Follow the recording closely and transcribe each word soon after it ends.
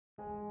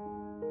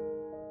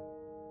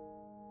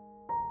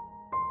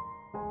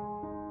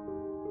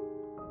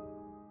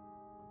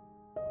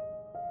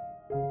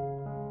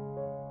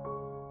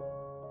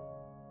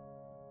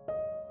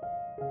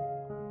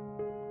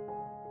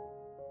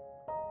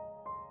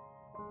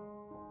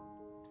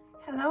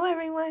Hello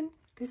everyone,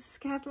 this is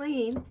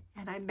Kathleen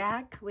and I'm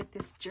back with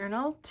this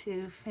journal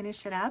to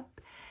finish it up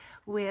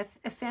with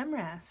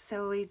ephemera.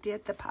 So we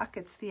did the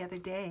pockets the other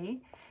day.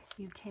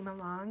 You came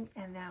along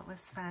and that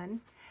was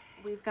fun.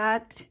 We've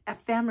got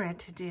ephemera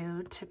to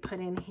do to put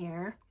in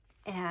here,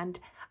 and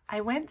I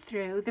went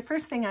through, the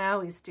first thing I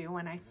always do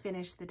when I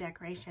finish the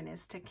decoration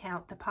is to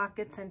count the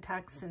pockets and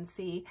tucks and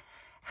see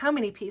how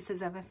many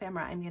pieces of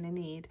ephemera I'm going to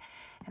need.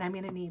 And I'm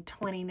going to need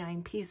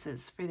 29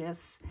 pieces for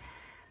this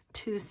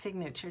 2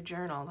 signature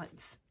journal.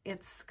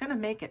 It's going to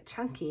make it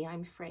chunky,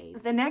 I'm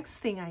afraid. The next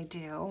thing I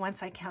do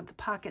once I count the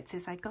pockets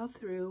is I go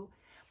through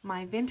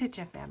my vintage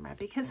ephemera,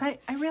 because I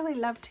really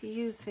love to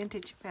use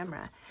vintage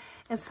ephemera.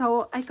 And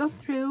so I go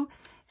through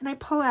and I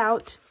pull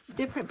out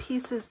different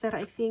pieces that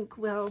I think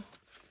will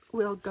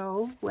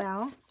go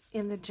well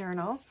in the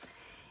journal.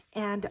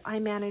 And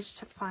I managed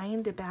to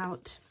find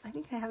about, I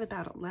think I have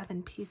about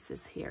 11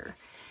 pieces here.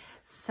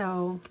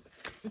 So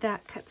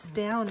that cuts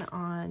down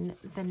on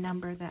the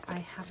number that I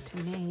have to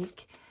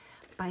make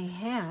by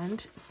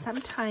hand.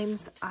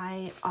 Sometimes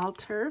I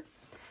alter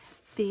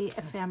the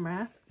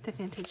ephemera, the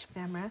vintage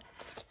ephemera,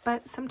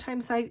 but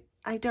sometimes I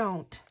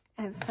don't.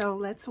 And so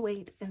let's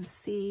wait and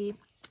see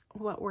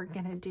what we're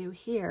going to do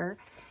here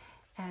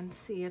and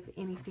see if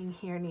anything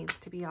here needs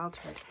to be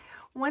altered.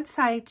 Once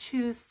I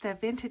choose the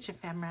vintage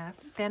ephemera,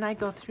 then I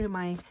go through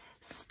my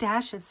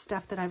stash of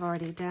stuff that I've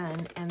already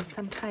done, and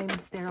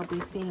sometimes there'll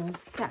be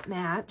things that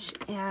match,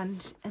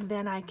 and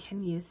then I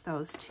can use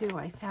those too.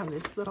 I found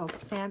this little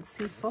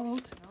fancy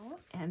fold,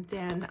 and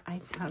then I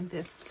found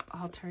this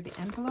altered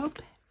envelope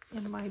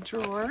in my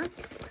drawer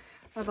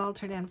of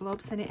altered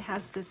envelopes, and it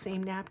has the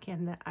same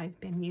napkin that I've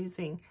been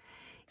using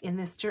in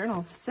this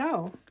journal,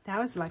 so that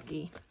was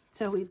lucky.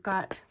 So we've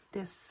got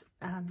this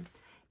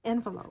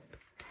envelope.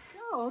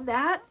 So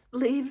that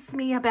leaves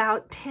me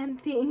about 10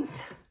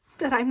 things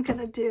that I'm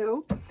gonna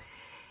do.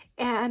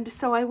 And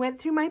so I went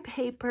through my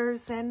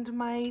papers and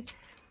my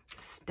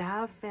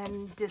stuff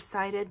and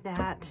decided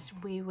that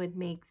we would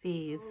make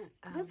these.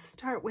 Let's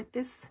start with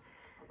this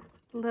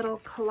little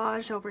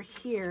collage over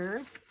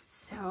here.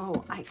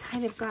 So I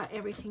kind of got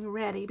everything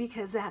ready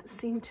because that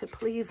seemed to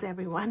please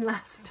everyone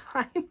last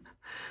time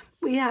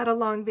we had a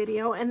long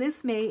video, and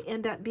this may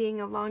end up being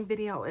a long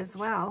video as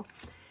well,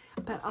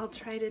 but I'll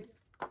try to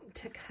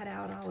cut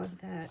out all of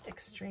the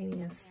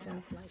extraneous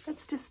stuff.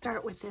 Let's just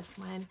start with this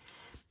one.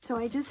 So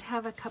I just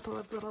have a couple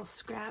of little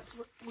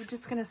scraps. We're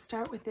just going to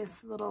start with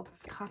this little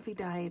coffee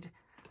dyed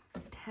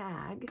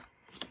tag,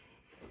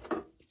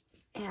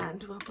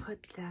 and we'll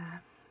put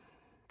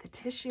the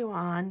tissue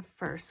on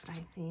first.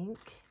 I think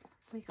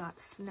we got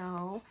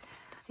snow.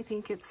 I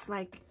think it's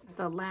like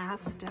the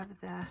last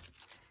of the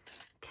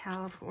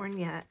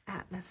California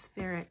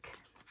atmospheric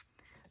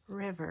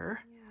river.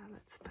 Yeah,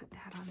 let's put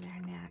that on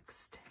there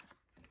next.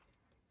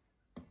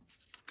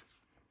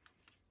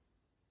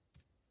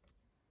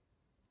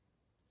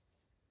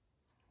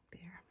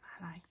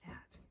 Like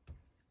that.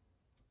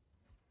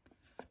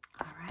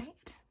 All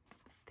right,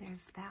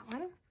 there's that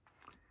one.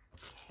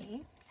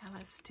 Okay, now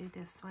let's do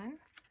this one.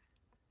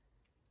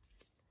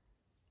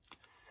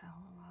 So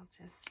I'll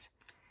just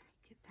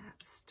get that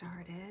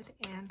started,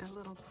 and a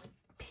little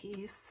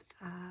piece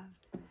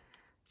of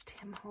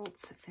Tim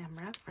Holtz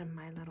ephemera from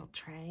my little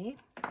tray,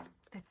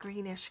 the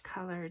greenish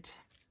colored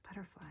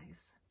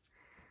butterflies.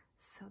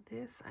 So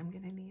this I'm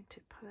going to need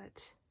to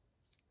put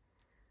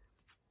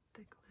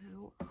the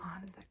glue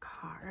on the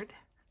card.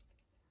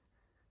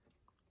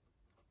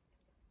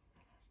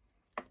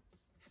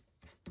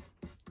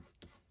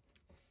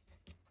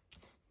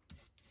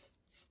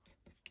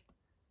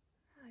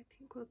 I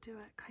think we'll do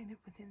it kind of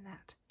within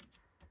that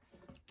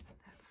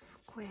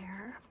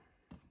square.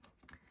 And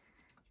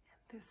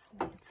this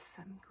needs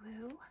some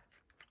glue.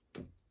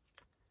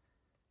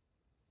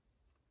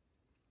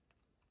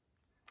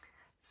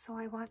 So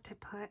I want to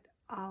put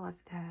all of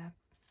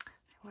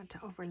I want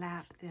to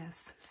overlap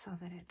this so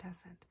that it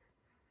doesn't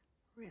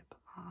rip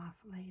off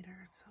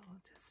later. So we'll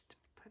just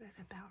put it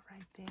about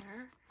right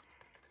there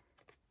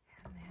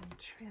and then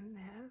trim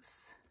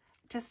this.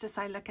 Just as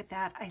I look at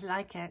that, I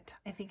like it.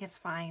 I think it's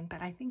fine,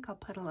 but I think I'll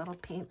put a little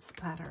paint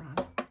splatter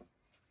on.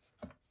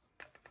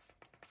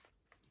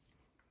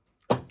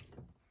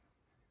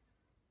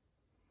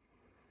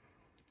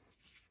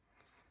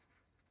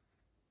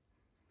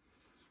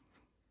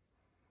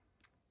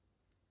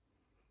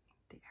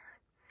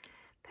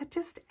 That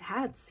just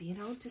adds, you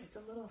know, just a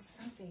little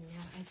something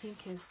that I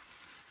think is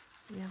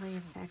really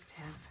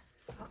effective.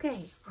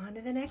 Okay, on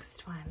to the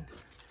next one.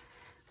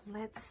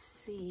 Let's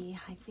see,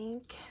 I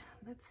think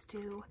let's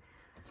do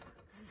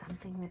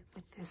something with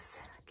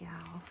this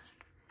gal.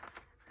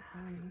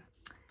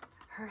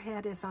 Her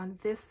head is on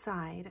this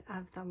side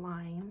of the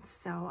line,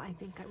 so I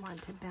think I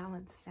want to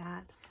balance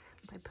that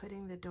by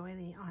putting the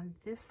doily on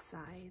this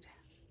side.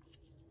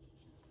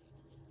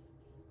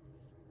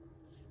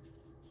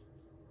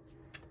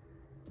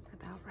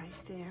 About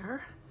right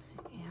there,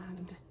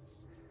 and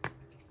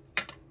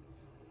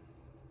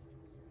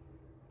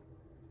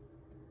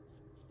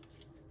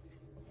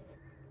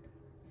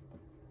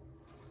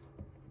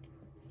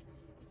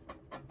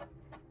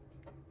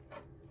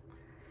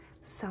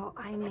So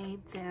I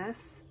made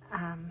this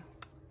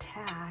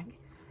tag.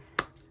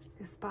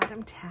 This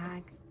bottom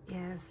tag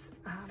is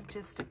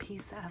just a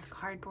piece of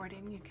cardboard,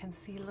 and you can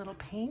see little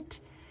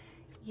paint.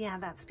 Yeah,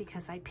 that's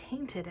because I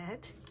painted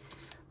it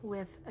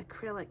with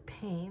acrylic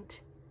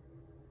paint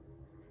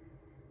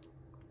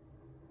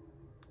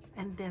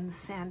and then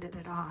sanded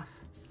it off.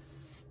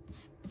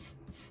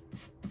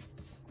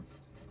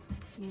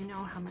 You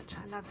know how much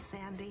I love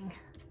sanding.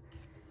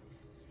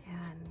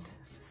 And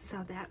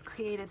so that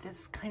created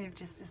this kind of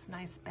just this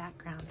nice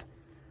background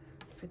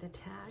for the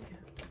tag.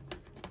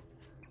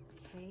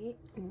 Okay,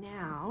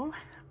 now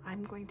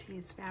I'm going to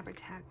use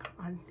Fabri-Tac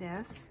on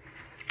this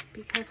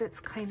because it's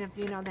kind of,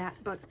 you know,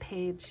 that book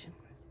page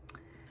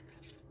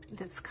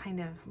that's kind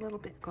of a little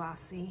bit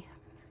glossy.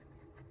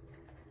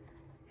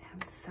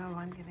 And so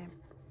I'm going to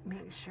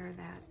make sure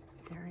that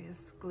there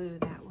is glue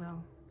that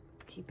will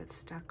keep it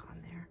stuck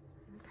on there.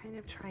 I'm kind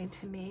of trying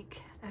to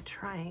make a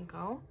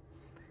triangle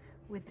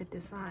with the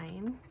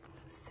design.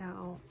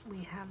 So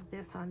we have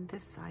this on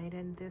this side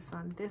and this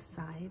on this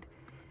side.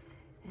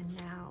 And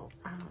now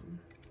I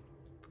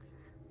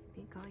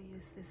think I'll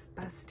use this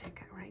bus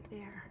ticket right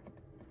there.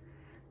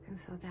 And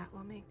so that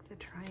will make the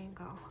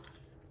triangle.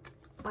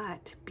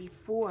 But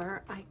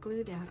before I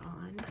glue that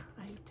on,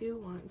 I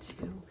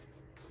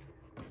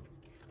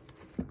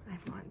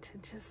want to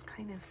just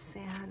kind of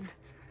sand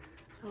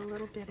a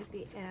little bit of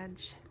the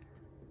edge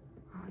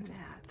on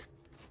that.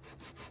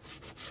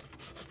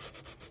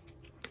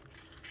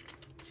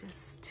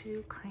 Just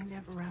to kind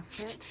of rough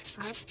it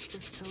up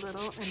just a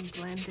little and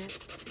blend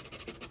it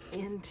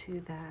into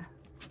the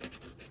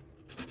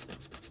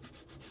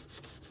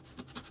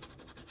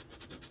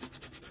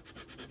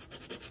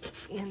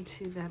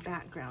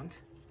background.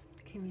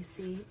 Can you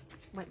see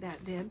what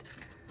that did?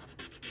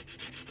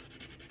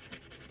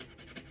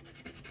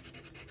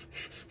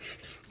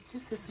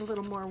 This is a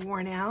little more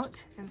worn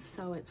out, and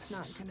so it's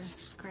not going to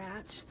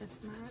scratch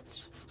as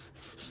much.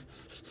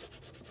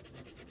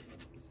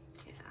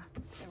 Yeah,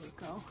 there we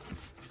go.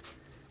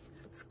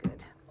 That's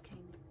good. Okay.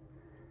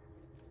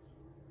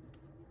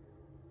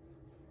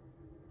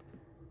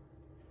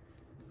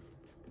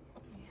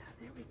 Yeah,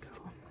 there we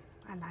go.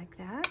 I like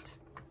that.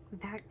 In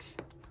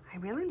fact, I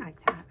really like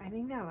that. I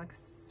think that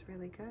looks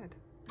really good.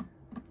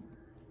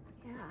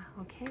 Yeah,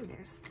 okay,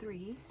 there's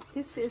 3.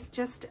 This is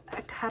just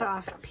a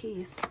cut-off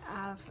piece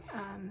of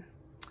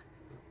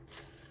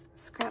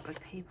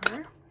scrapbook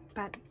paper,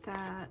 but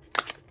the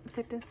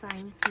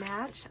designs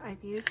match.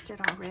 I've used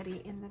it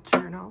already in the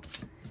journal,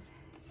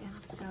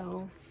 and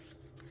so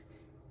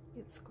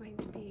it's going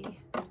to be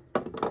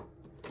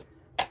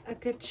a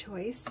good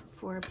choice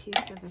for a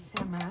piece of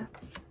ephemera.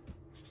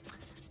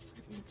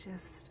 Let me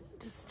just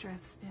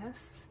distress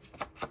this.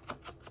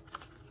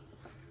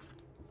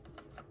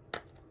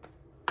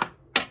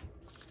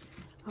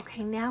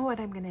 Okay, now what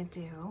I'm going to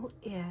do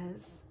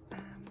is,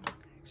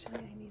 actually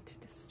I need to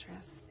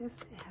distress this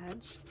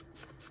edge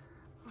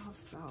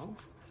also.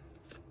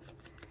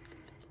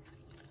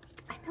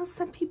 I know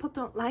some people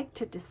don't like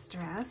to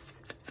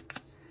distress,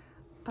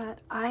 but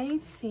I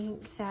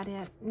think that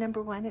it,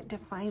 number one, it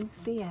defines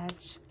the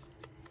edge,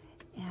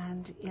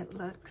 and it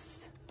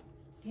makes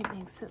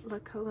it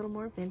look a little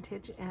more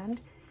vintage,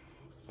 and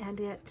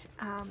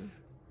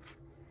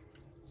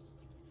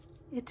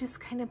it just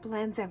kind of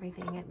blends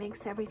everything. It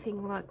makes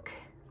everything look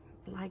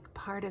like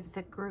part of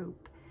the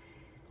group.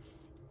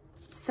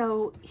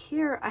 So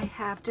here I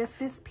have just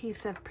this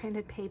piece of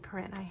printed paper,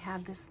 and I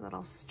have this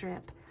little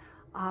strip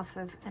off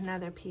of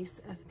another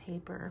piece of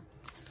paper.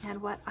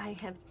 And what I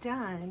have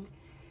done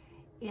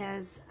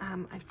is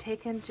I've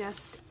taken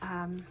just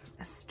a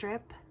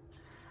strip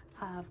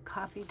of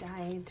coffee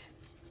dyed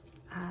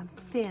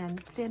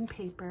thin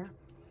paper,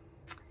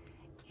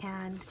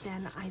 and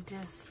then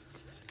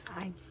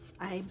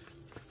I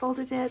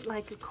folded it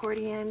like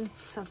accordion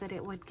so that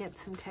it would get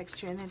some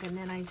texture in it, and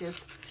then I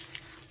just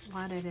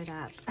wadded it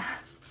up.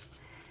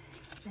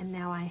 And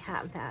now I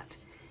have that.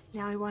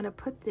 Now I want to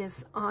put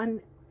this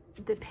on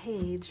the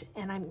page,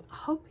 and I'm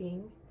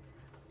hoping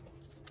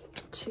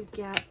to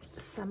get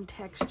some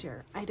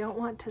texture. I don't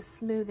want to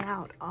smooth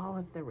out all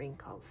of the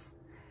wrinkles.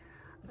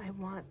 I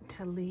want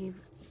to leave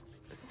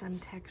some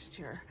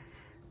texture.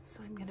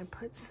 So I'm going to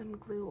put some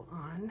glue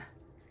on.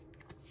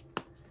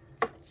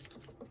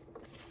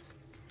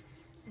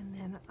 And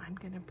then I'm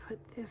going to put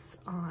this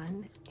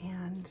on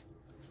and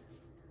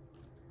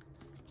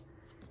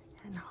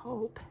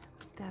hope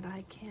that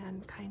I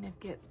can kind of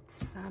get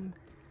some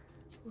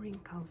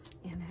wrinkles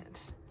in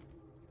it.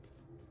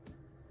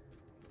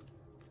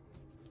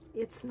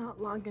 It's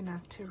not long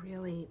enough to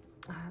really,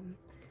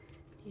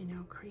 you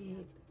know,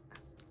 create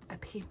a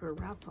paper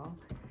ruffle,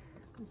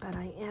 but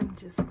I am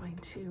just going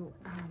to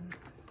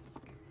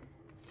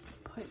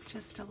put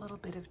just a little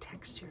bit of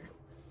texture.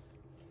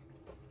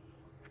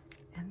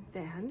 And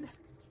then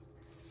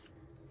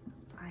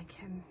I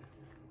can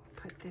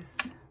put this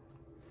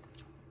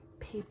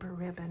paper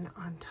ribbon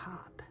on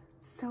top.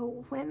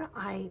 So when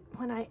I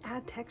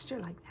add texture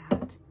like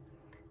that,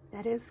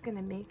 that is going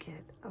to make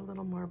it a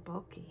little more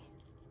bulky.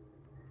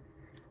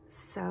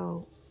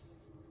 So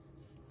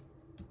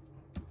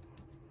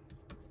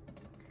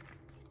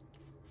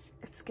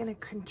it's going to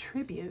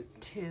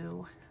contribute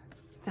to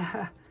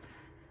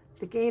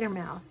the gator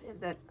mouth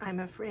that I'm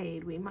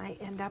afraid we might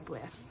end up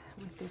with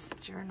this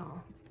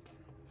journal.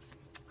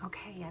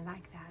 Okay, I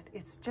like that.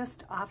 It's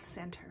just off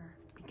center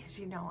because,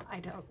 you know,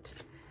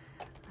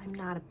 I'm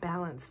not a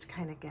balanced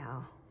kind of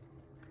gal.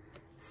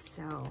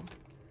 So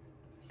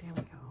there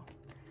we go.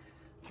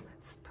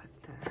 Let's put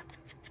the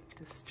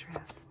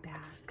distress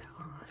back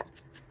on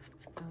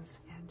those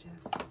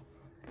edges.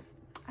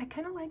 I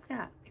kind of like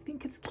that. I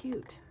think it's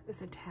cute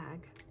as a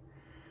tag.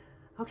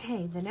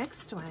 Okay, the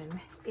next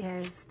one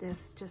is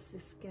just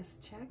this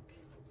guest check.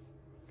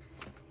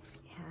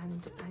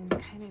 And I'm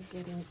kind of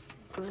getting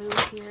blue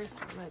here,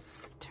 so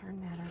let's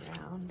turn that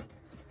around.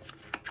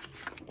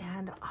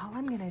 And all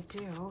I'm gonna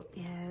do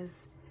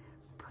is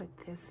put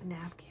this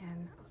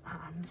napkin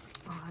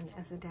on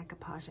as a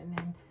decoupage, and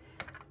then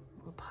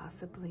we'll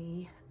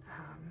possibly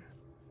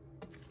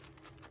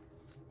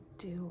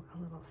do a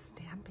little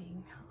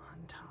stamping on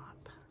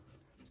top.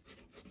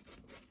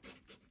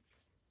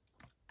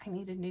 I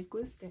need a new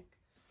glue stick.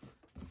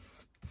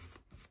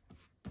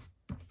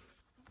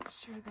 Make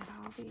sure that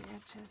all the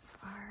edges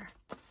are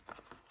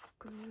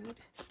glued. And then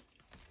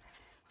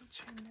we'll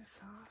trim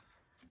this off.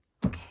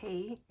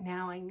 Okay,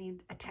 now I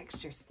need a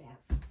texture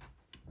stamp.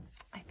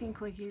 I think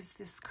we'll use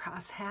this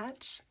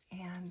crosshatch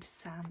and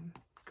some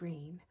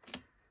green.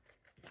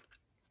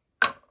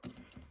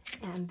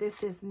 And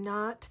this is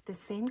not the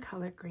same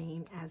color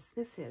green as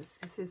this is.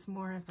 This is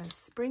more of a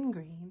spring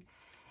green,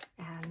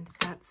 and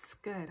that's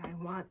good. I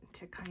want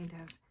to kind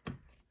of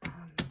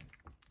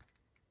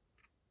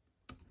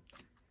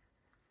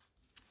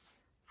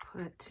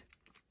put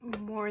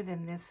more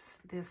than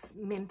this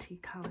minty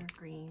color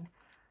green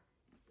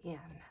in.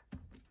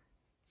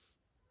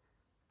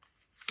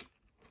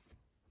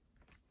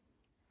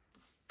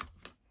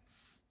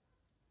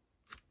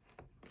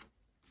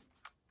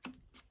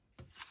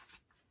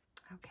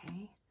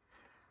 Okay,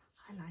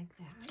 I like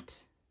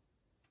that.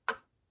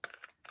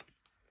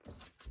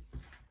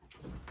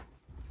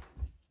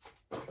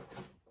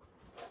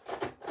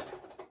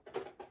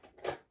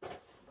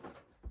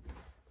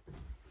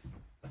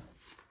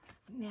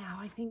 Now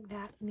I think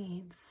that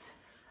needs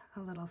a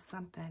little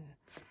something.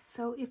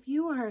 So if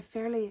you are a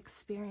fairly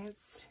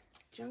experienced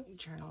junk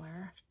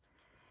journaler,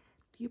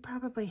 you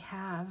probably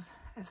have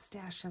a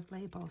stash of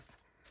labels.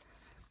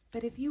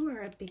 But if you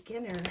are a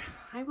beginner,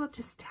 I will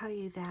just tell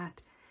you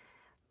that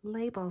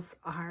labels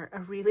are a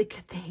really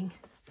good thing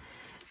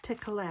to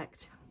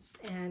collect.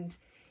 And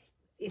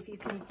if you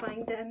can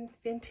find them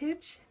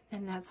vintage,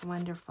 then that's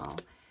wonderful.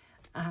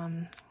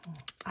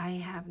 I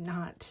have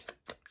not,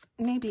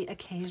 maybe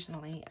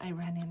occasionally I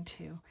run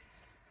into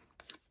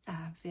a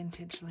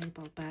vintage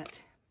label,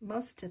 but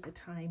most of the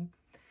time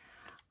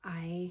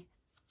I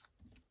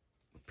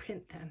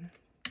print them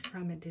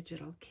from a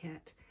digital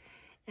kit.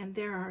 And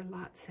there are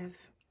lots of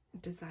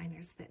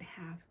designers that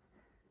have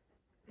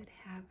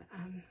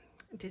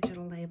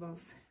digital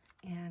labels,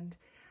 and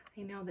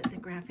I know that the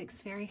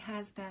Graphics Fairy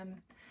has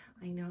them.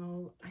 I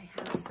know I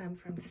have some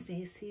from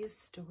Stacy's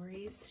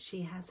Stories.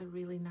 She has a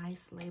really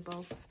nice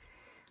labels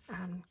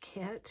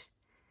kit.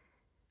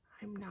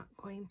 I'm not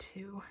going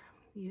to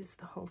use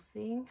the whole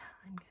thing.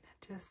 I'm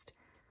gonna just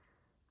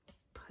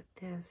put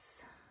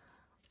this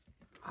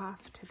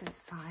off to the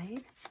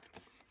side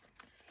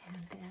and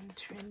then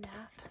trim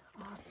that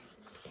off.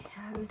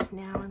 And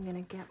now I'm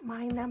gonna get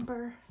my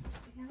number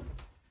stamp.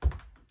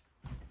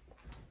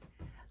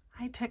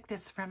 I took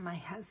this from my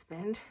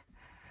husband.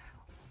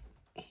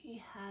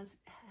 He has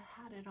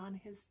had it on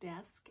his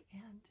desk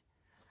and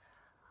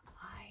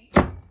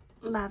I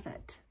love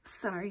it.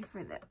 Sorry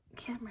for the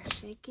camera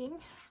shaking.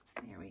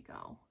 There we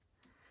go.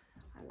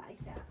 I like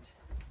that.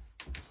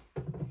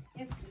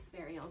 It's just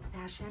very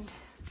old-fashioned.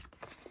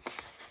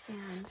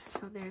 And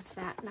so there's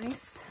that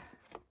nice,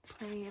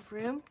 plenty of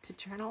room to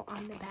journal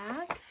on the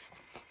back.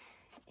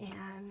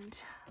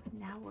 And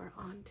now we're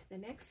on to the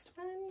next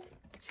one.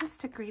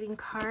 Just a greeting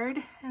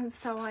card, and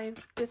so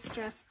I've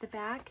distressed the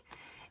back.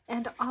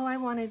 And all I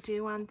want to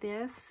do on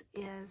this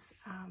is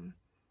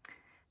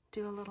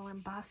do a little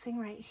embossing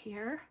right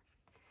here,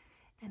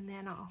 and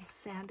then I'll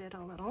sand it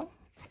a little.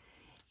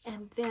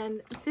 And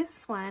then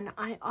this one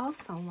I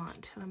also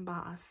want to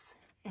emboss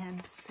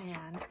and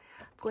sand.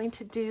 I'm going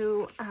to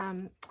do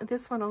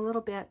this one a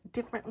little bit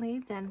differently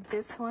than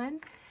this one,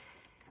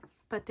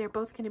 but they're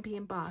both going to be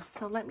embossed.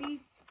 So let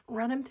me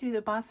run them through the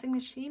embossing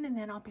machine and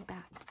then I'll be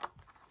back.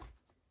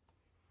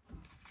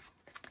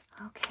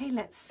 Okay,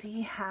 let's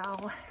see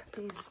how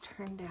these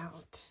turned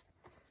out.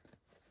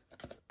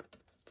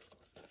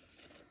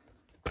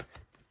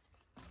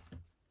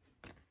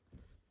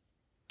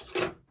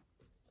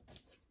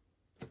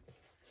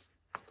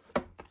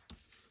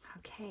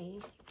 Okay,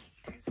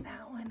 there's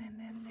that one, and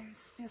then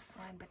there's this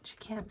one, but you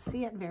can't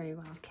see it very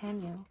well,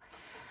 can you?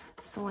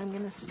 So I'm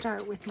going to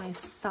start with my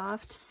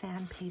soft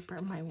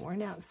sandpaper, my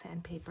worn out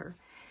sandpaper,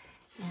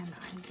 and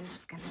I'm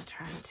just going to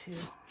try to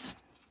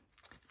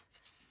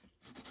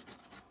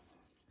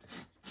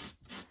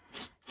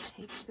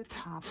take the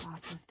top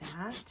off of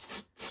that.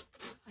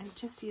 I'm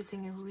just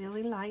using a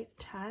really light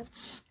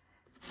touch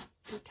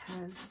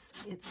because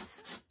it's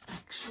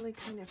actually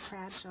kind of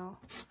fragile.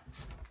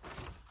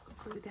 I'll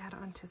glue that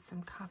onto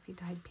some coffee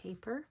dyed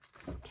paper.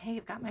 Okay,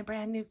 I've got my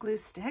brand new glue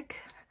stick.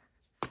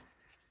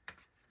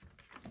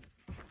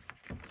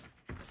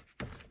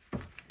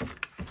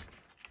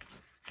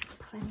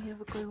 Plenty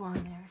of glue on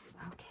there.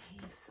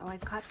 Okay, so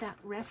I've got that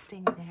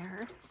resting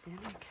there. Then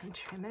I can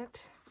trim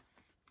it,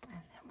 and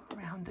then we'll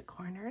round the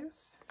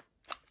corners.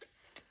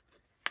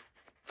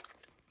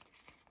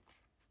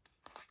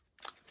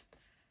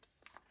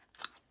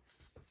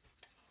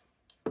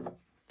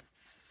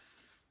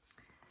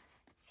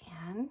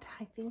 And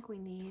I think we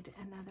need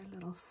another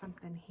little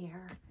something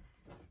here.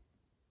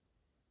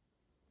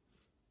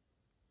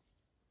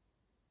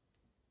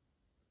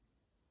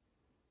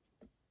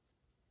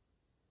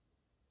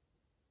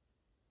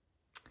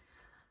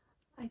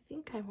 I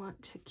think I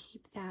want to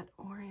keep that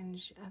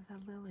orange of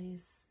the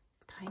lilies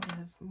kind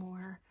of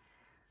more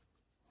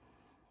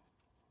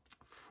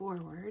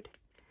forward.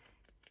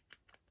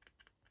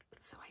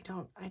 So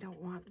I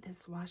don't want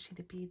this washi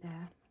to be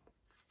the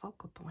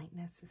focal point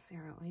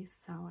necessarily.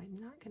 So I'm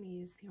not going to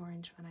use the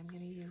orange one. I'm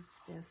going to use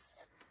this,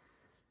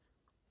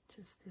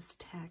 just this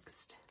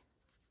text.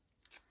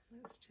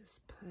 Let's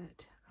just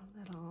put a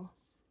little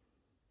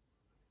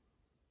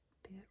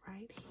bit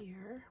right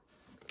here.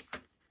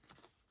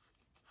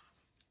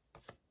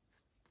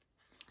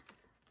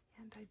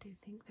 And I do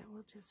think that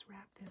we'll just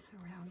wrap this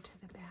around to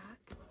the back.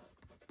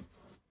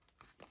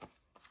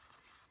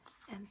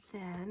 And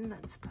then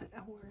let's put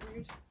a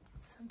word,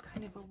 some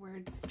kind of a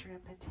word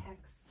strip, a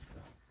text.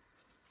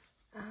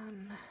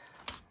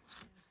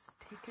 Just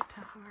take it to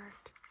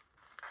heart.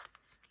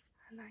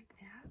 I like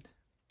that.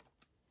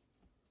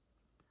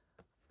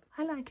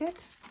 I like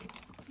it.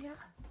 Yeah,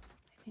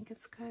 I think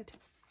it's good.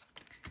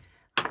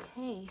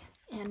 Okay,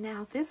 and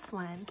now this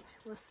one,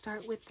 we'll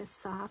start with the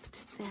soft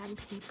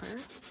sandpaper.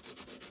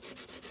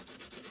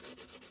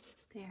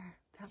 There,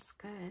 that's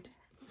good.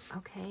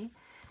 Okay,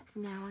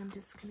 now I'm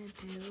just going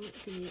to do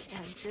the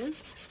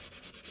edges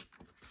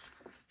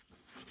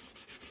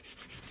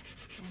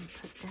and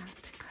put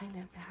that kind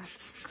of that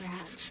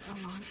scratch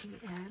along the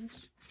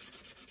edge.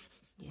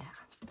 Yeah,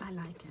 I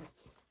like it.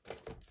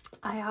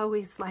 I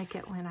always like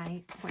it when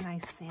I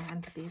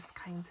sand these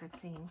kinds of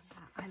things.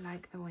 I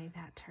like the way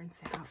that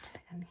turns out.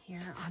 And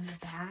here on the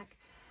back,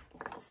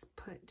 let's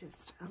put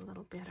just a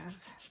little bit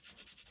of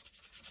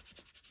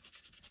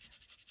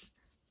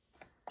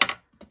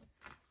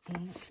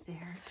ink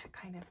there to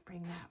kind of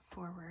bring that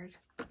forward.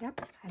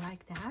 Yep, I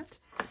like that.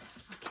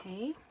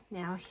 Okay,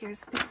 now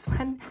here's this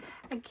one.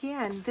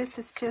 Again, this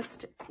is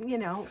just, you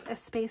know, a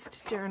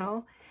spaced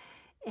journal.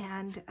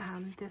 And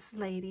this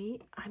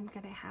lady, I'm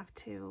going to have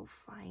to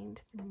find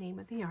the name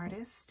of the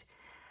artist.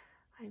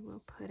 I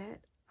will put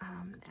it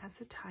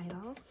as a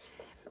title.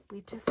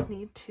 We just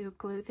need to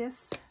glue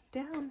this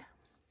down.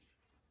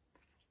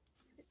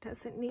 It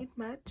doesn't need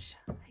much,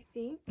 I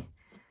think.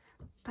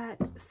 But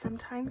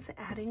sometimes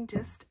adding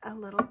just a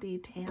little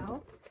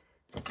detail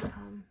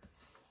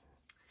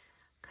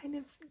kind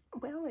of,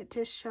 well, it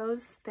just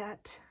shows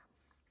that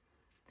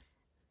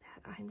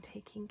I'm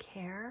taking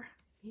care,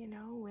 you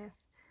know, with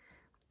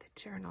the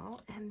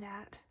journal, and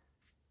that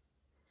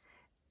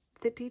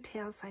the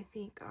details, I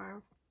think,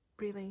 are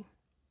really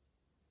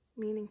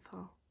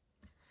meaningful.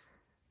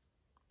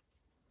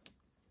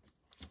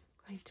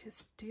 I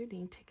just do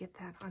need to get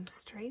that on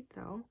straight,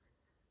 though.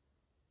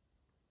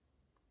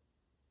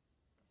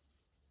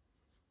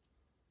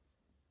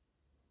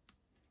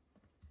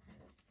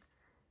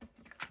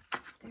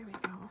 There we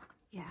go.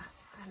 Yeah,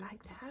 I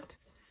like that.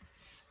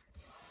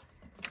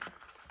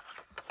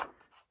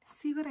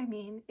 See what I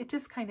mean? It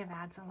just kind of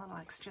adds a little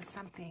extra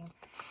something,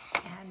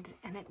 and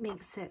it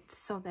makes it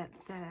so that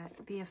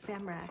the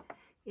ephemera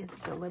is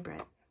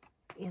deliberate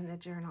in the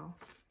journal.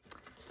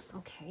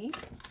 Okay,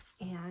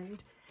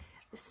 and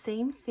the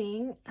same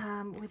thing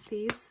with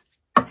these.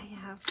 I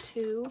have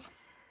two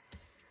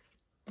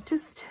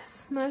just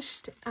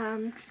smushed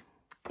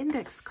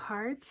index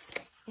cards,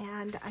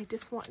 and I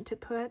just want to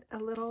put a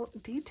little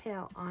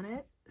detail on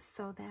it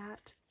so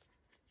that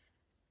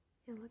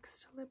it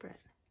looks deliberate.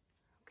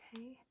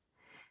 Okay.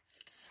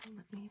 So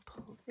let me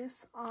pull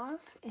this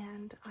off,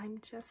 and I'm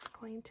just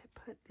going to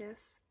put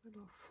this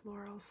little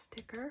floral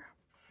sticker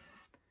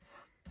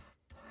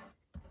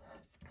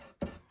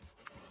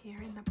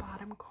here in the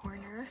bottom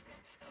corner,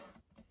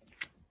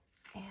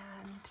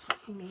 and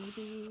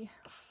maybe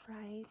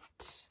right,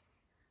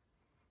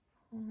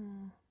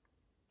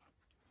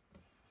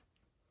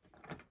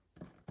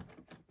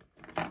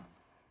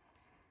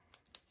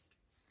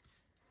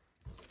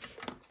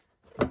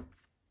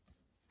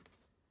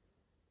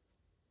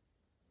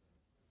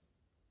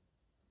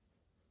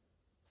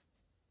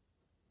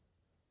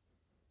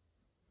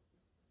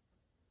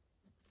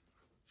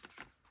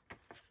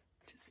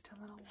 just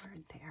a little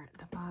word there at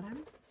the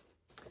bottom.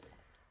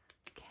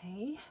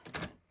 Okay,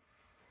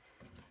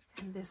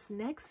 and this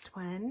next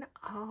one,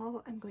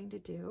 all I'm going to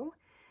do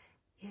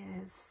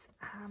is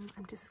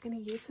I'm just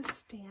going to use a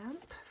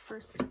stamp.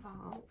 First of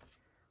all,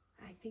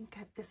 I think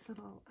at this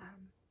little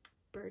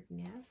bird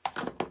nest.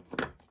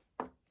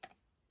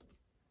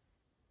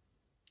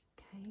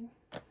 Okay.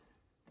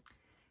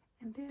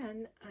 And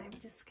then I'm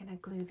just going to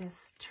glue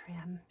this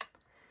trim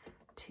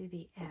to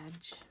the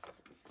edge.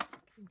 I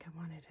think I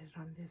wanted it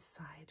on this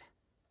side,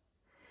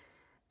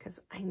 because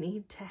I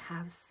need to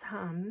have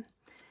some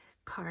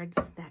cards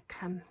that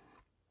come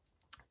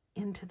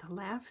into the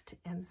left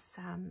and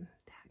some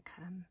that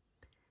come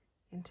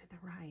into the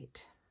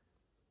right.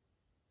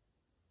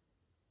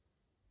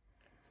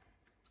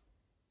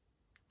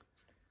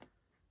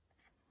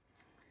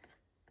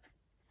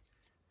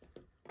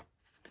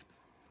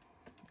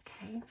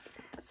 Okay,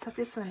 so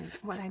this one,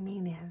 what I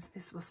mean is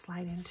this will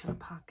slide into a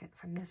pocket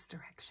from this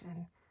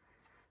direction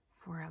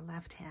for a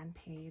left-hand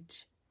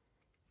page,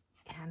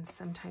 and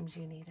sometimes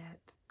you need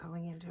it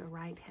going into a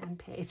right-hand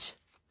page.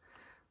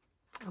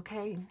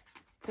 Okay,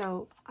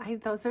 so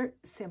those are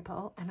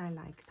simple and I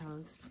like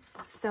those.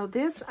 So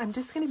this, I'm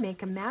just going to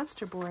make a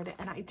masterboard,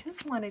 and I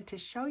just wanted to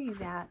show you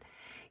that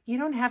you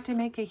don't have to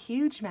make a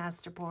huge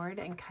masterboard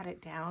and cut it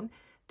down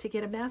to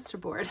get a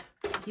masterboard.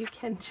 You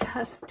can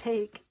just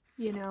take,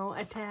 you know,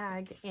 a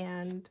tag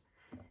and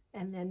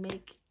then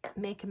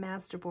make a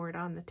masterboard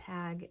on the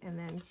tag and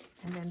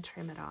then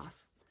trim it off.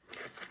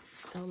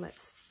 So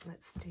let's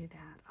do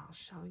that. I'll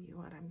show you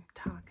what I'm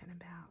talking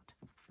about.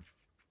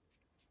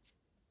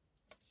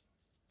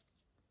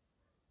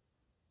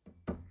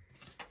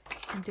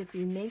 And if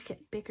you make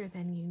it bigger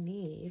than you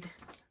need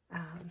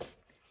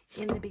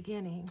in the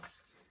beginning,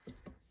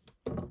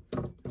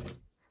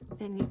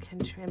 then you can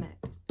trim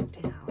it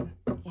down,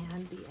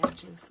 and the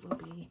edges will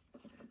be,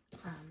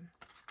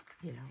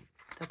 you know,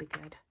 they'll be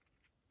good.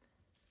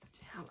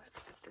 Now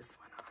let's put this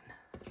one on.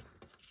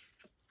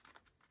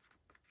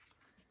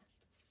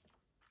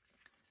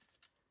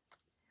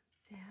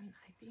 Then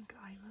I think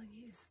I will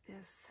use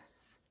this,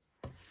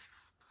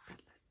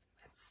 but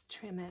let's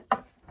trim it.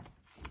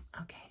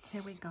 Okay,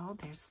 here we go.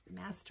 There's the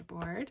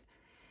masterboard.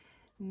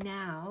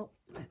 Now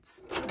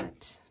let's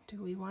put,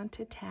 do we want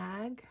a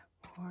tag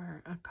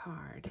or a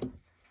card?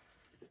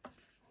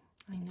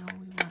 I know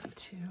we want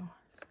to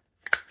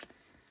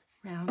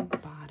round the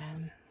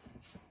bottom.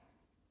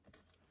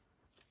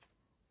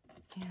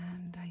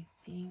 And I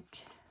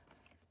think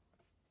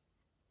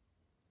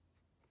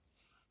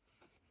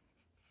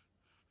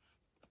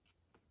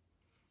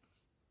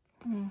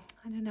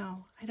I don't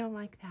know. I don't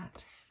like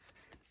that.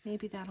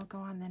 Maybe that'll go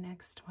on the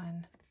next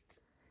one.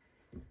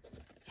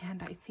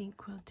 And I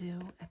think we'll do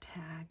a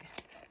tag.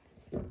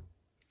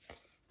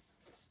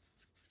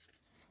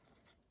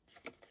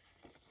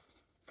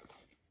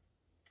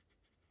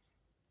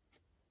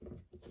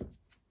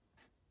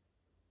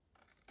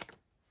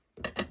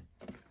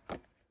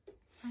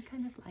 I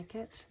kind of like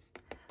it.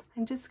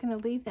 I'm just going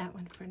to leave that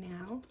one for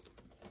now.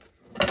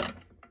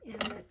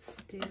 And let's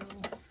do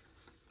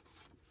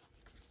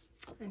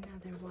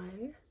another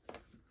one.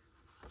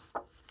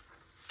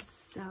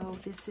 So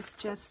this is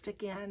just,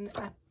 again,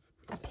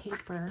 a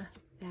paper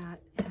that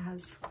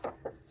has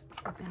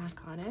a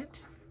back on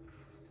it.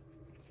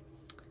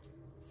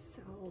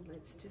 So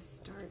let's just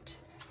start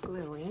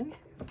gluing.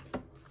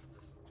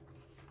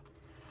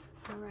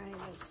 All right,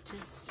 let's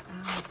just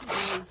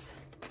use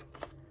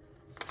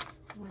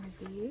one of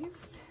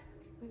these.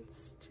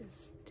 Let's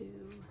just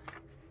do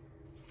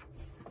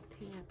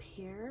something up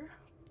here.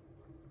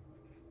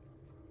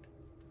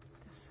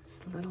 This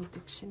is a little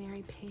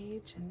dictionary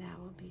page, and that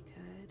will be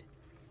good.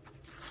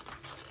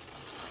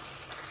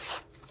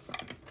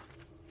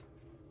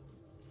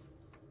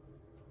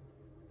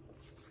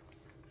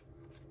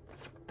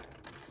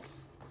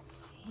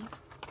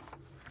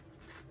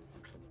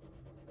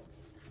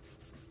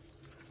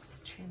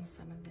 Let's trim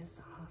some of this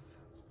off.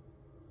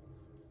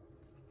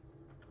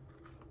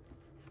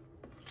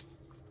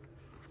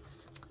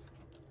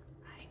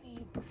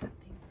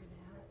 Something for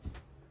that.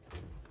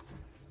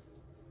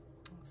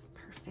 That's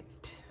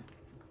perfect.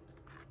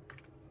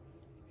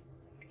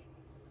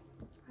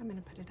 I'm going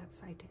to put it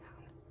upside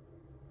down.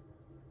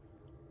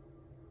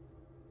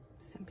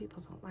 Some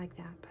people don't like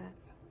that,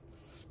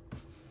 but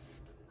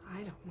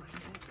I don't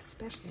mind it,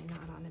 especially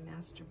not on a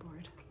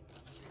masterboard.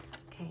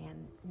 Okay,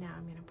 and now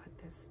I'm going to put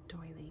this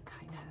doily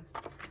kind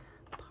of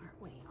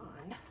part way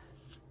on.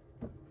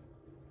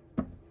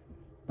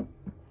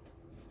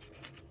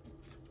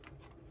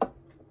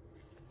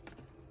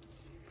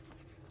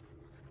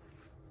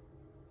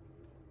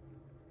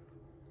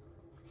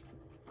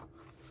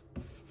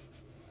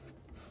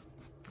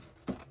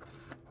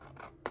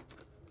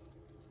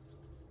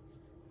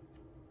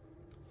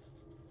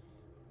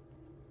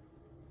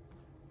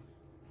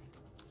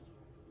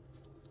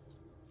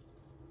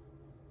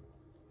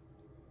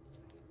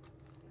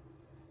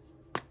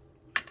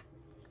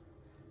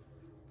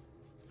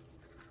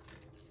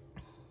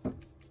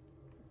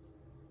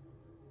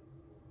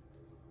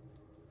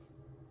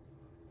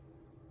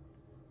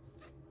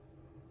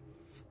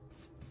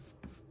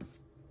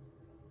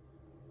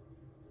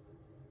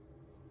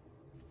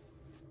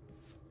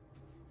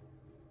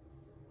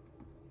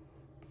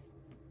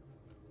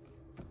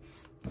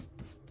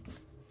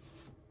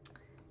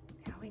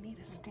 Need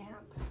a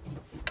stamp.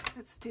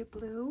 Let's do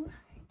blue,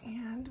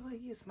 and we'll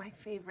use my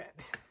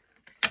favorite.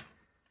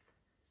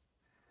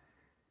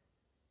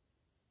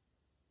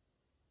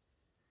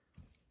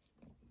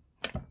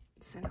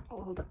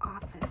 old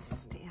office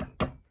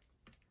stamp.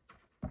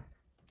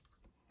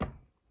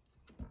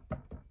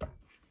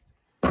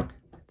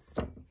 Let's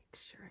make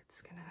sure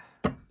it's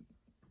gonna...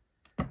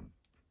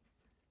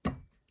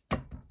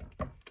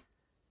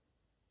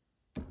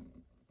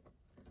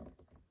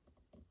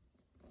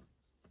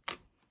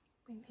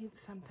 We need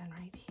something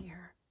right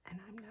here, and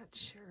I'm not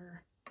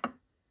sure.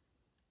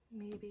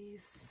 Maybe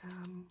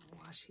some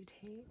washi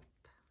tape.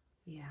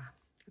 Yeah,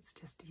 let's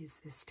just use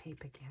this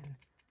tape again.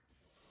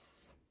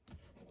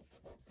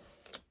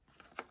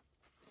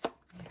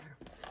 There.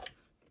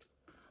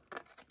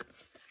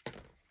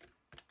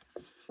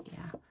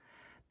 Yeah,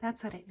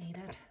 that's what it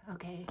needed.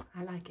 Okay,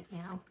 I like it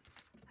now.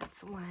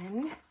 That's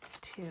 1,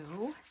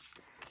 2,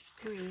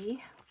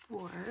 3,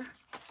 4,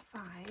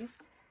 5,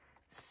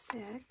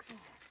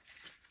 6,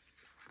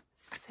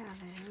 7,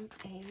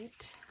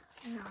 8,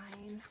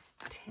 9,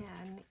 10,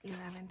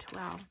 11,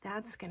 12.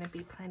 That's going to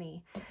be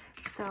plenty.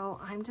 So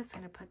I'm just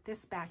going to put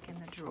this back in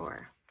the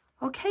drawer.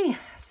 Okay,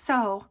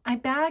 so I'm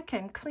back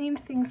and cleaned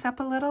things up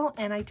a little,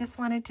 and I just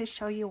wanted to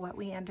show you what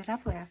we ended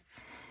up with.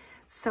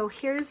 So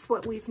here's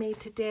what we've made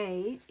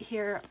today.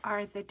 Here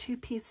are the 2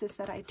 pieces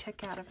that I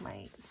took out of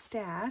my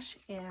stash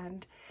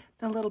and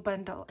the little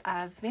bundle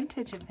of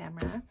vintage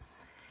ephemera.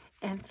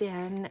 And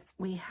then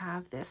we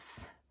have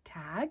this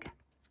tag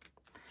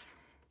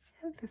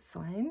and this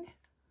one.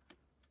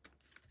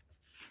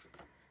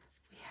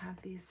 We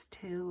have these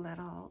 2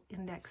 little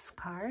index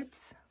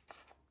cards.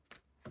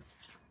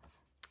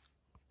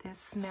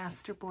 This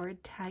masterboard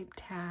type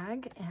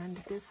tag and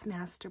this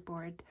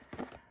masterboard.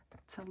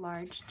 It's a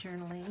large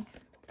journaling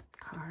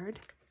card.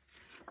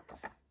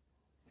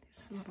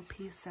 There's a little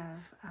piece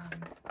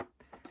of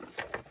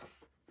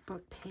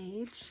book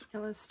page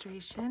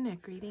illustration, a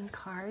greeting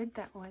card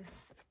that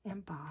was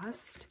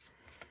embossed.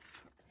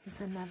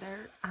 There's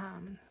another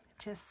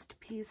just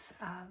piece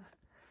of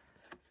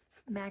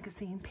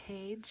magazine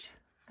page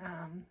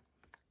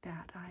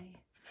that I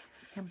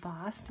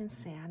embossed and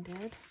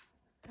sanded.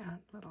 A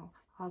little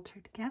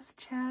altered guest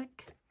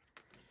check.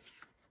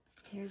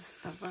 Here's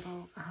the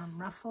little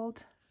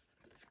ruffled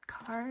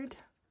card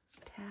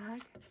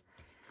tag.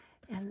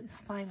 And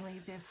it's finally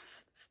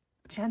this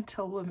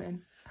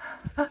gentlewoman,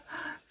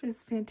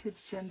 this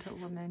vintage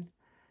gentlewoman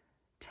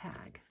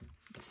tag.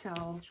 So,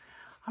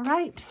 all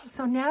right.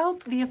 So now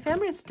the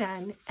ephemera's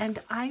done, and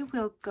I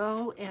will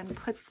go and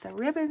put the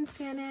ribbons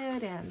in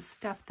it and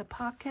stuff the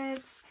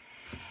pockets.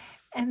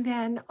 And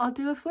then I'll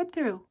do a flip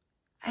through.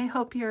 I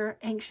hope you're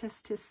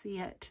anxious to see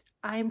it.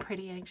 I'm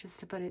pretty anxious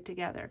to put it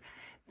together.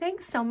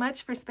 Thanks so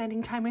much for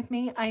spending time with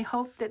me. I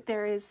hope that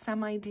there is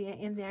some idea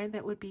in there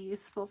that would be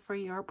useful for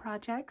your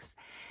projects.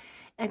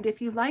 And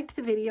if you liked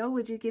the video,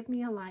 would you give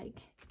me a like?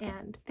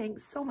 And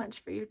thanks so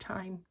much for your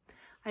time.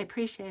 I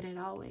appreciate it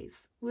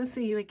always. We'll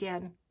see you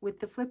again with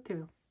the flip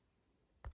through.